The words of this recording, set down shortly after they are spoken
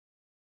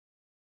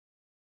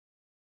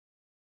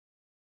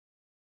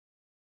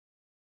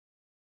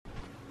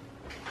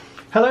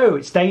Hello,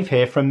 it's Dave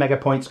here from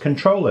MegaPoints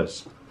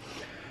Controllers.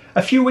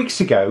 A few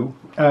weeks ago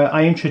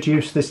I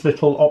introduced this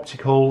little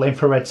optical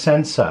infrared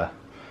sensor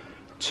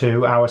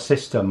to our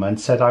system and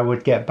said I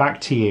would get back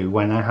to you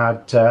when I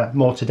had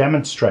more to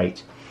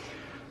demonstrate.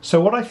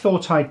 So what I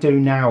thought I'd do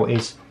now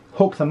is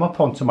hook them up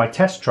onto my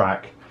test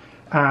track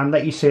and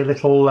let you see a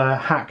little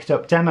hacked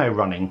up demo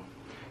running.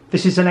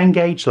 This is an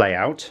N-gauge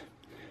layout,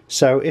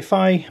 so if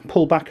I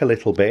pull back a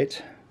little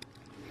bit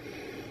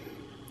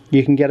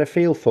you can get a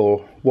feel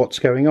for what's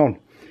going on.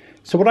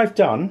 So what I've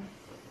done,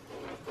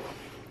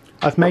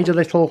 I've made a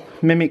little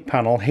mimic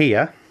panel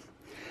here,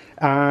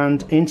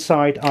 and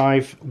inside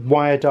I've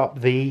wired up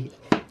the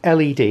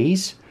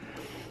LEDs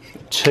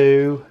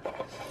to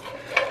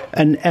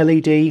an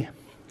LED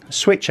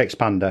switch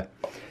expander.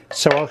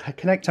 So I'll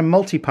connect a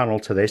multi-panel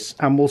to this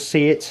and we'll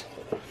see it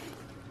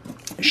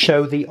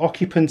show the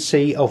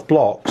occupancy of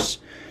blocks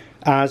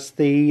as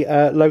the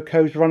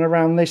locos run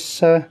around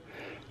this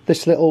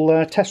this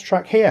little test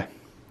track here.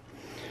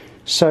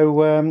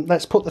 So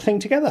let's put the thing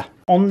together.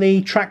 On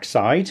the track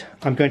side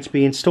I'm going to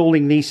be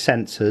installing these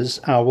sensors.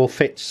 I will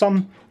fit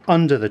some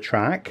under the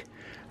track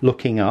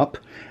looking up,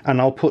 and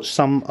I'll put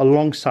some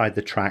alongside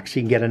the track so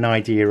you can get an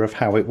idea of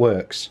how it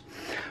works.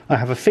 I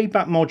have a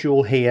feedback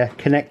module here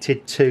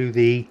connected to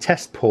the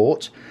test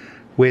port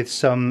with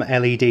some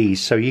LEDs,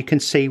 so you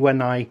can see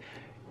when I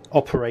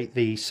operate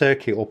the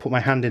circuit or put my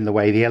hand in the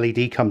way, the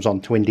LED comes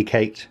on to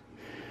indicate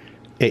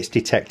it's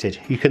detected.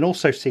 You can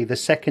also see the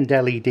second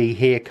LED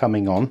here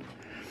coming on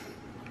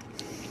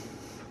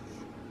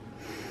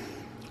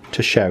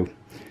to show.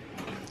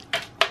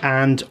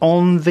 And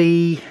on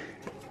the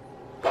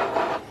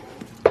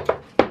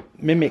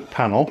mimic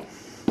panel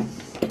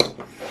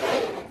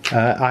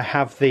I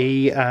have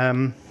the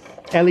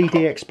LED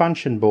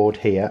expansion board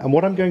here, and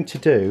what I'm going to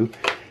do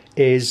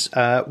is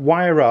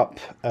wire up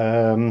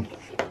a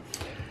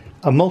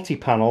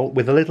multi-panel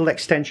with a little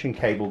extension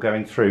cable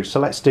going through.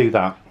 So let's do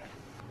that.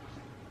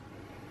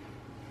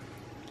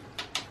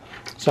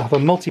 So I have a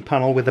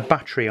multi-panel with a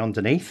battery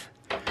underneath.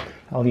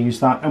 I'll use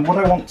that, and what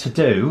I want to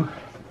do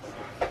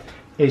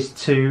is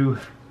to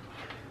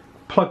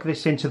plug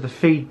this into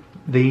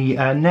the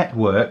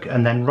network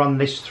and then run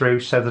this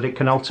through so that it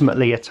can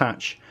ultimately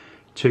attach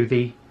to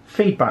the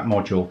feedback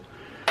module.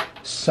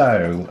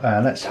 So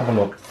let's have a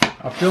look.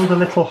 I've drilled a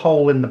little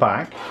hole in the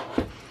back,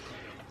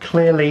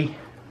 clearly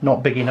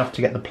not big enough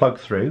to get the plug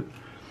through,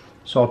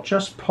 so I'll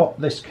just pop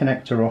this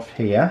connector off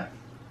here.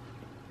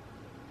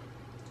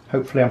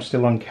 Hopefully I'm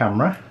still on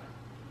camera,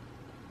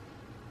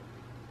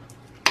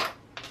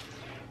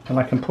 and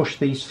I can push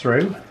these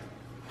through,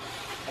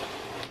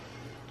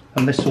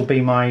 and this will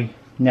be my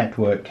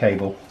network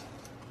cable.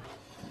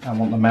 I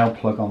want the male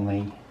plug on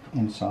the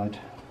inside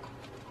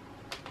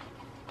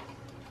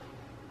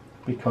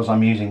because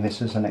I'm using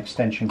this as an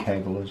extension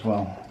cable as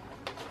well.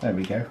 There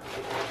we go.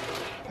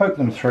 Poke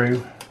them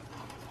through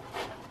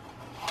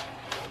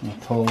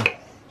and pull.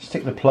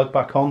 Stick the plug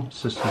back on.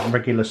 It's just a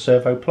regular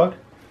servo plug.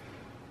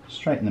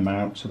 Straighten them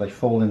out so they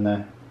fall in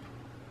their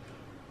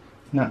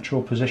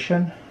natural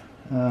position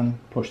and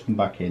push them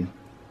back in.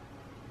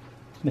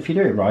 And if you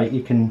do it right,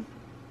 you can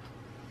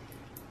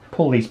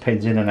pull these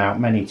pins in and out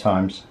many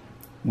times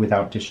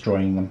without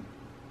destroying them.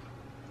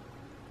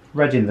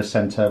 Red in the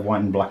centre,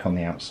 white and black on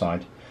the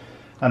outside.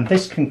 And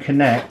this can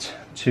connect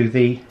to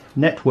the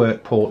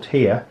network port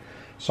here,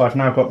 so I've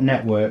now got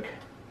network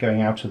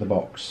going out of the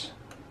box,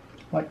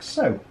 like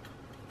so.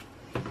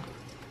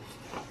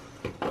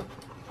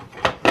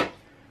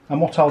 And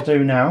what I'll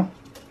do now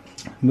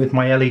with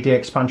my LED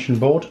expansion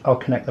board, I'll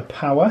connect the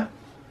power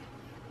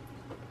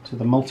to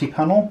the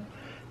multi-panel,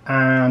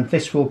 and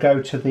this will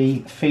go to the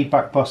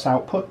feedback bus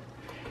output.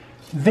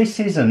 This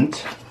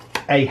isn't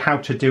a how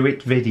to do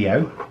it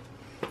video.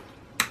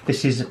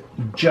 This is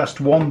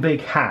just one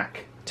big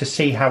hack to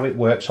see how it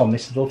works on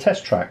this little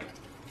test track.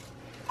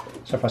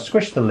 So if I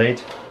squish the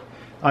lid,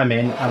 I'm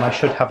in, and I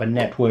should have a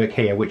network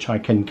here which I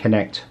can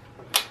connect.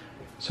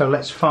 So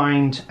let's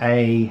find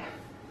a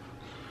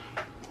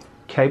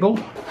cable.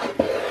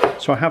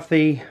 So I have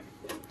the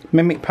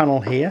mimic panel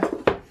here.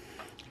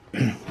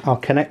 I'll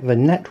connect the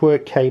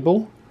network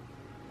cable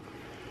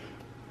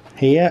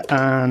here,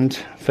 and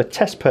for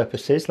test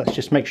purposes let's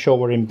just make sure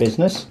we're in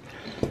business.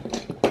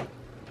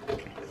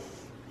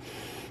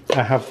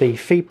 I have the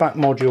feedback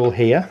module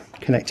here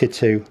connected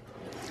to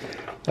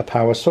a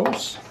power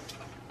source,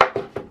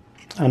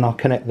 and I'll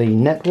connect the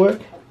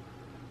network.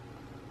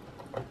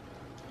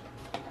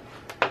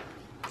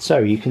 So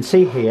you can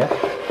see here,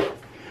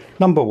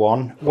 number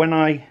one, when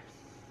I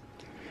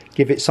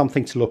give it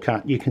something to look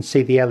at, you can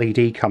see the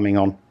LED coming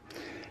on.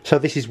 So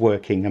this is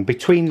working, and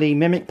between the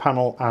mimic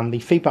panel and the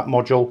feedback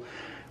module,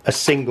 a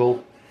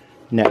single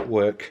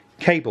network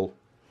cable.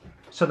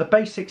 So the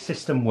basic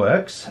system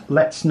works.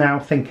 Let's now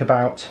think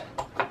about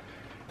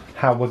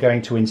how we're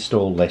going to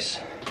install this.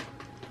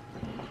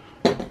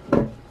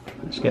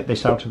 Let's get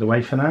this out of the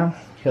way for now.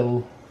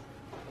 Oh,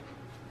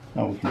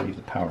 we can leave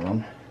the power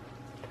on.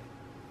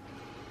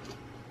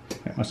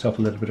 Get myself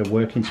a little bit of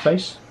working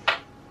space.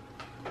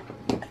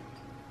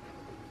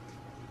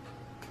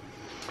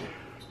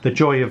 The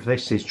joy of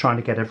this is trying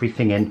to get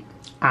everything in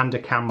and a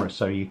camera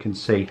so you can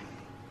see.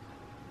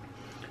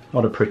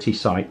 Not a pretty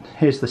sight.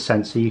 Here's the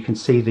sensor, you can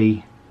see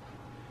the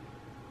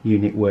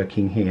unit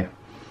working here.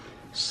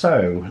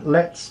 So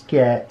let's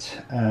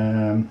get,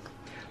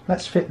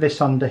 let's fit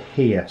this under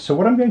here. So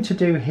what I'm going to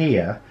do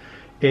here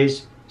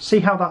is, see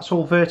how that's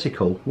all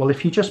vertical? Well,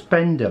 if you just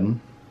bend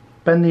them,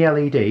 bend the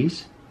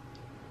LEDs,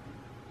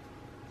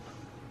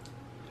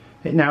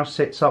 it now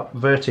sits up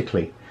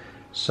vertically.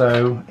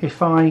 So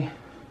if I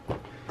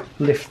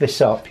lift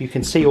this up, you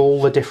can see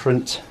all the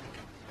different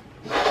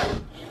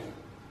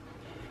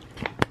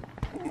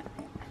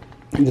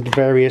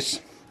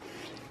various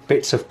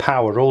bits of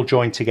power all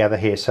joined together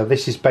here. So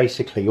this is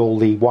basically all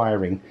the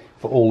wiring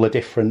for all the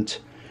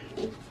different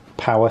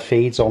power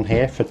feeds on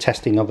here for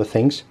testing other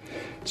things.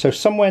 So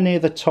somewhere near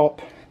the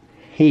top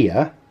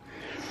here,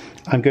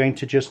 I'm going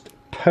to just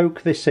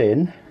poke this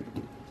in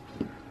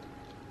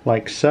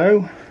like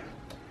so,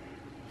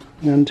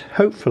 and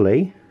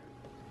hopefully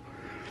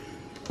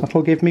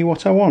that'll give me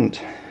what I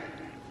want.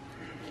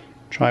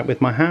 Try it with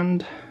my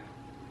hand.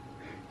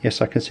 Yes,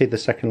 I can see the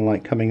second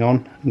light coming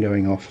on and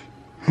going off.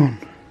 On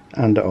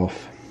and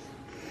off.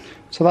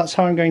 So that's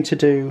how I'm going to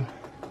do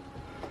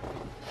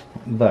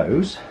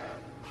those.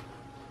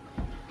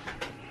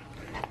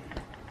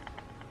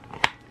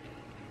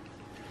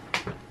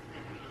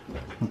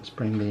 Let's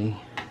bring the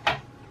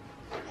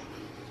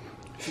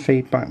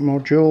feedback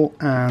module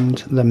and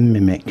the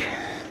mimic.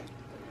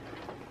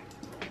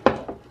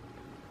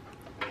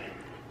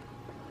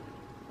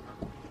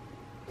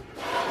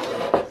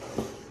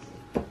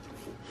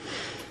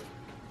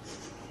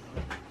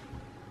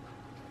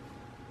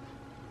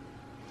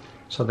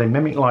 So the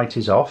mimic light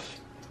is off.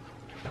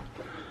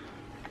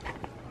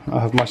 I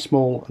have my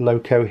small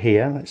loco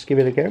here. Let's give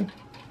it a go.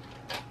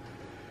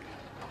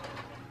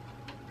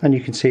 And you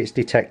can see it's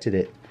detected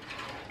it.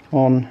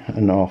 On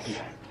and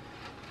off.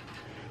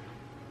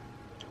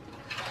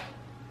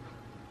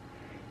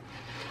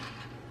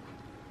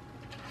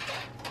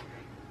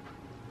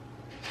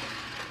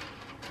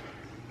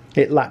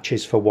 It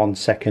latches for 1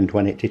 second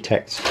when it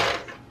detects.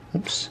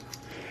 Oops.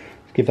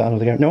 Give that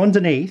another go. Now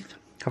underneath,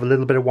 I have a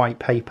little bit of white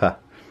paper.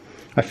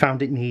 I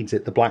found it needs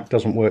it, the black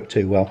doesn't work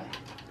too well.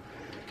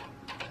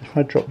 If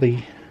I drop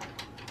the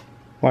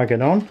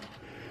wagon on,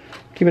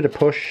 give it a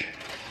push,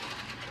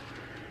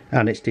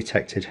 and it's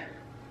detected.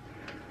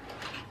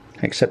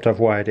 Except I've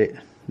wired it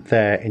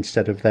there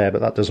instead of there,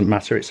 but that doesn't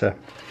matter, it's a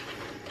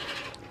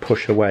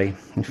push away.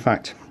 In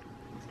fact,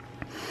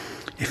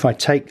 if I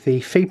take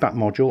the feedback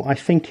module, I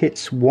think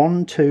it's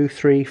 1, 2,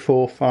 3,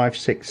 4, 5,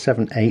 6,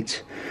 7,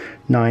 8,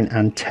 9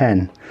 and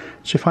 10.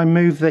 So if I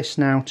move this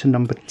now to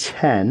number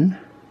 10,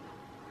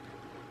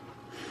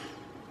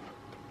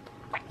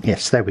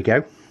 yes, there we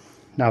go.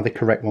 Now the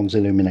correct one's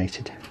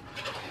illuminated.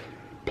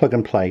 Plug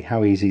and play,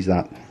 how easy is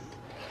that?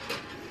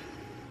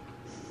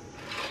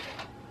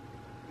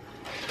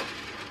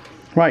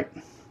 Right,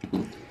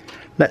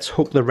 let's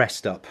hook the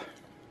rest up.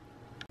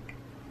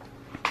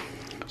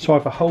 So I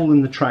have a hole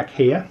in the track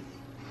here.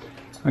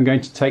 I'm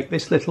going to take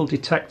this little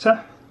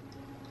detector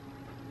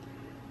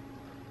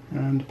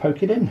and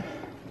poke it in.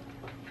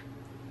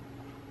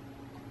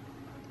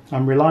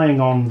 I'm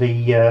relying on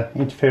the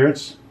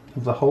interference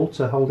of the hole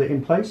to hold it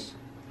in place,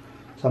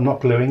 so I'm not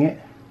gluing it.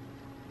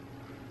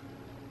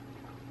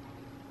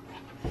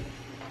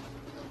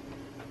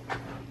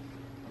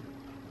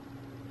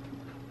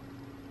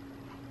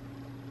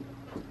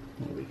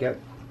 There we go.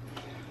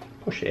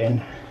 Push it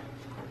in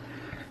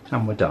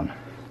and we're done.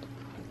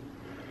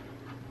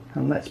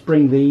 And let's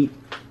bring the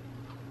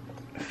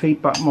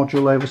feedback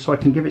module over so I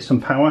can give it some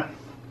power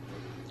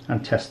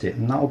and test it,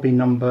 and that'll be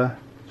number,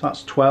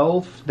 that's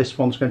 12, this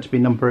one's going to be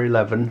number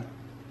 11.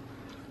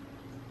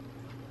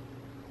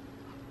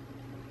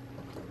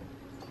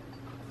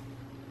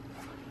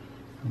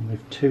 And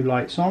with 2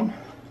 lights on,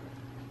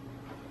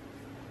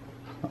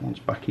 that one's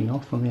backing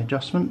off on the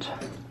adjustment.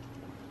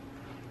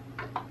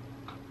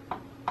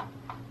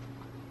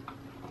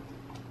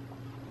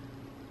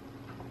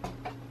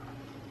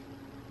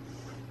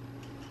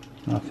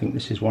 I think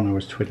this is one I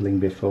was twiddling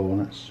before,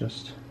 that's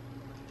just,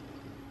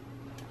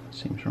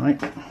 seems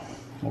right,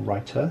 or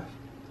righter.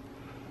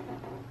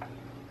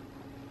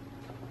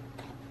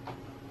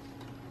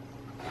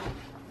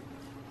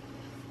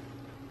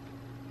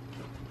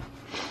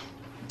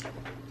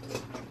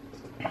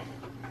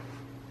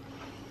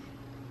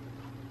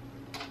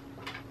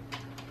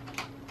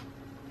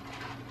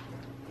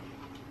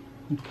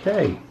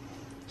 Okay,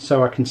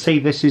 so I can see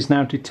this is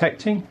now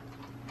detecting.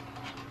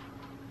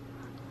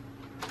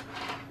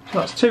 So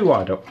that's 2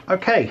 wired up.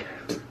 Okay,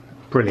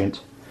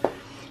 brilliant.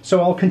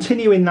 So I'll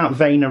continue in that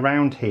vein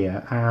around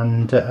here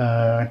and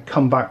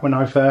come back when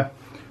I've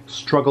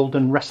struggled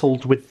and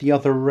wrestled with the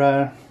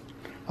other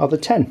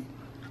 10.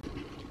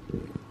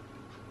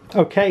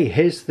 Okay,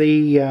 here's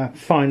the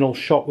final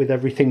shot with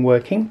everything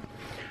working.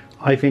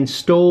 I've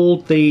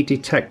installed the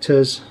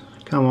detectors,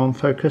 come on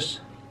focus,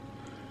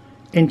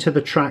 into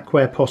the track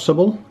where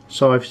possible.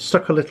 So I've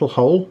stuck a little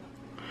hole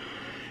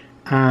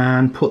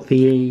and put the,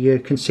 you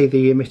can see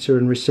the emitter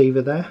and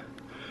receiver there.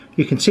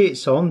 You can see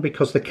it's on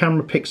because the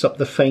camera picks up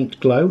the faint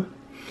glow.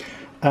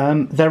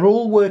 They're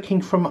all working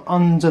from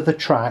under the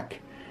track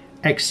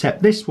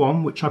except this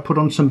one, which I put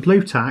on some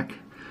blue tack.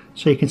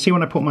 So you can see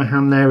when I put my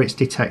hand there it's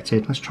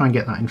detected. Let's try and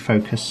get that in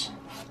focus.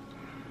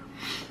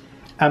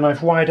 And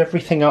I've wired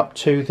everything up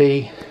to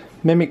the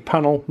Mimic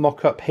panel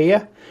mock-up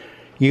here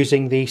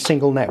using the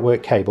single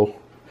network cable,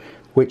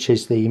 which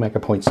is the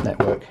MegaPoints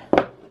network.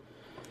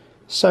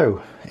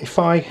 So if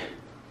I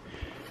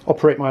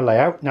operate my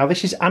layout, now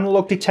this is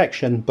analog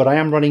detection, but I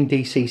am running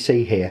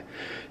DCC here.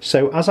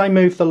 So as I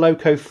move the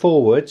loco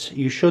forwards,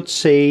 you should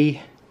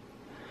see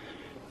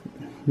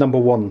number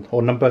 1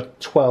 or number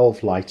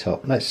 12 light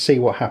up. Let's see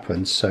what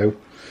happens. So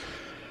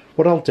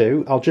what I'll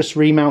do, I'll just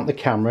remount the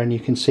camera and you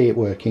can see it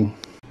working.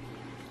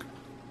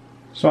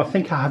 So I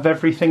think I have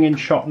everything in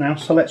shot now,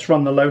 so let's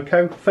run the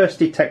loco. First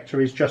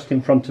detector is just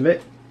in front of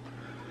it.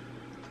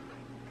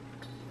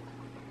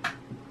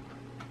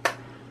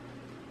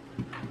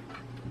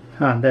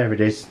 And there it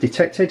is,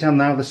 detected. And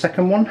now the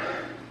second one.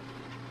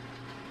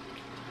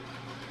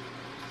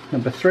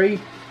 Number 3,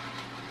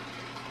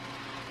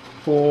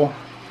 4,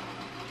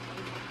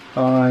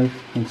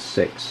 5 and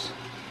 6,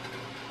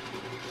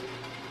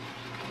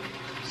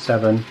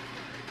 7,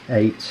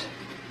 8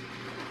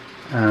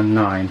 and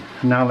 9.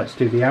 And now let's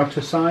do the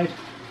outer side.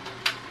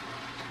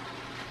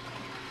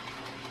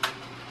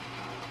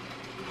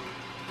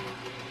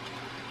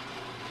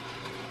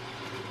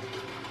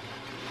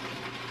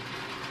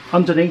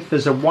 Underneath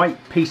there's a white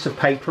piece of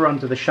paper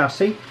under the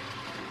chassis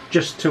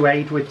just to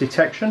aid with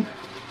detection.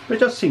 But it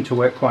does seem to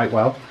work quite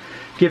well,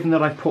 given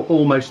that I put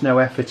almost no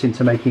effort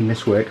into making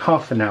this work.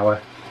 Half an hour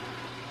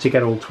to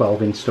get all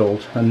 12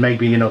 installed, and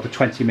maybe another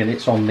 20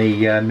 minutes on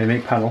the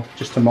Mimic panel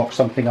just to mock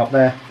something up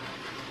there.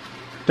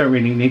 Don't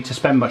really need to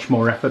spend much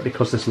more effort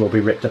because this will all be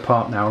ripped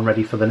apart now and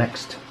ready for the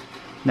next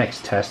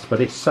test,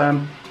 but it's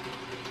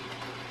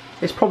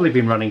probably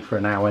been running for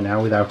an hour now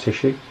without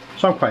issue,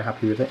 so I'm quite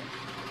happy with it.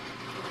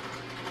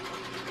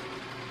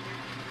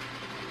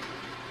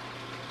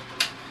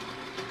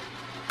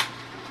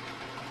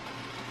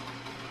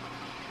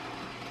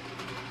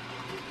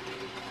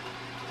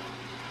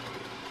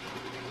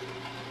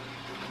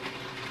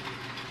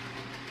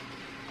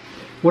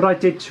 What I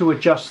did to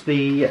adjust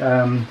the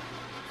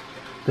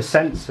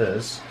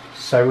sensors,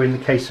 so in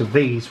the case of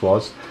these,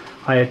 was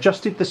I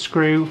adjusted the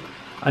screw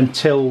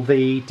until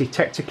the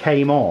detector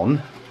came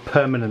on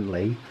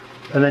permanently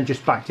and then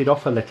just backed it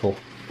off a little.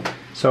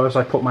 So as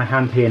I put my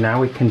hand here now,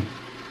 we can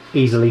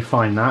easily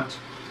find that.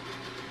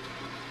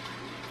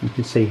 You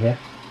can see here.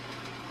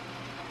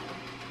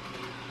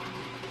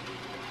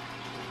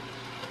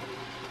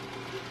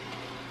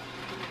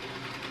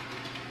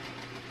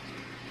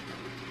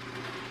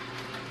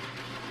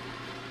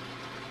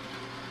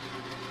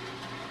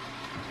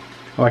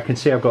 Oh, I can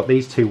see I've got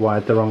these two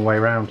wired the wrong way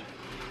around.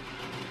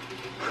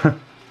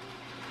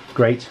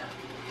 Great.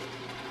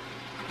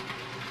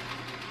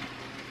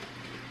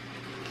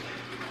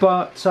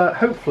 But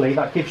hopefully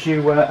that gives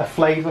you a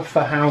flavour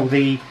for how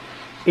the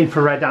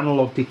infrared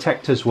analog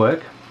detectors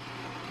work.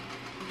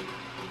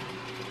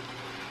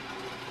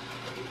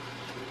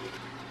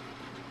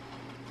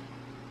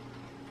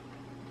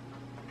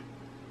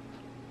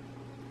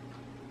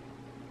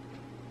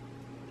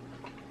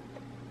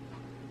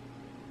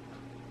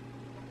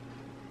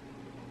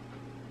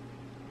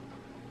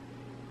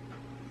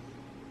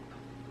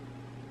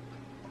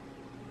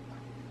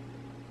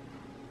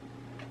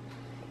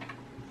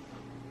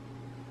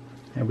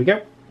 There we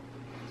go.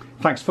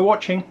 Thanks for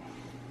watching.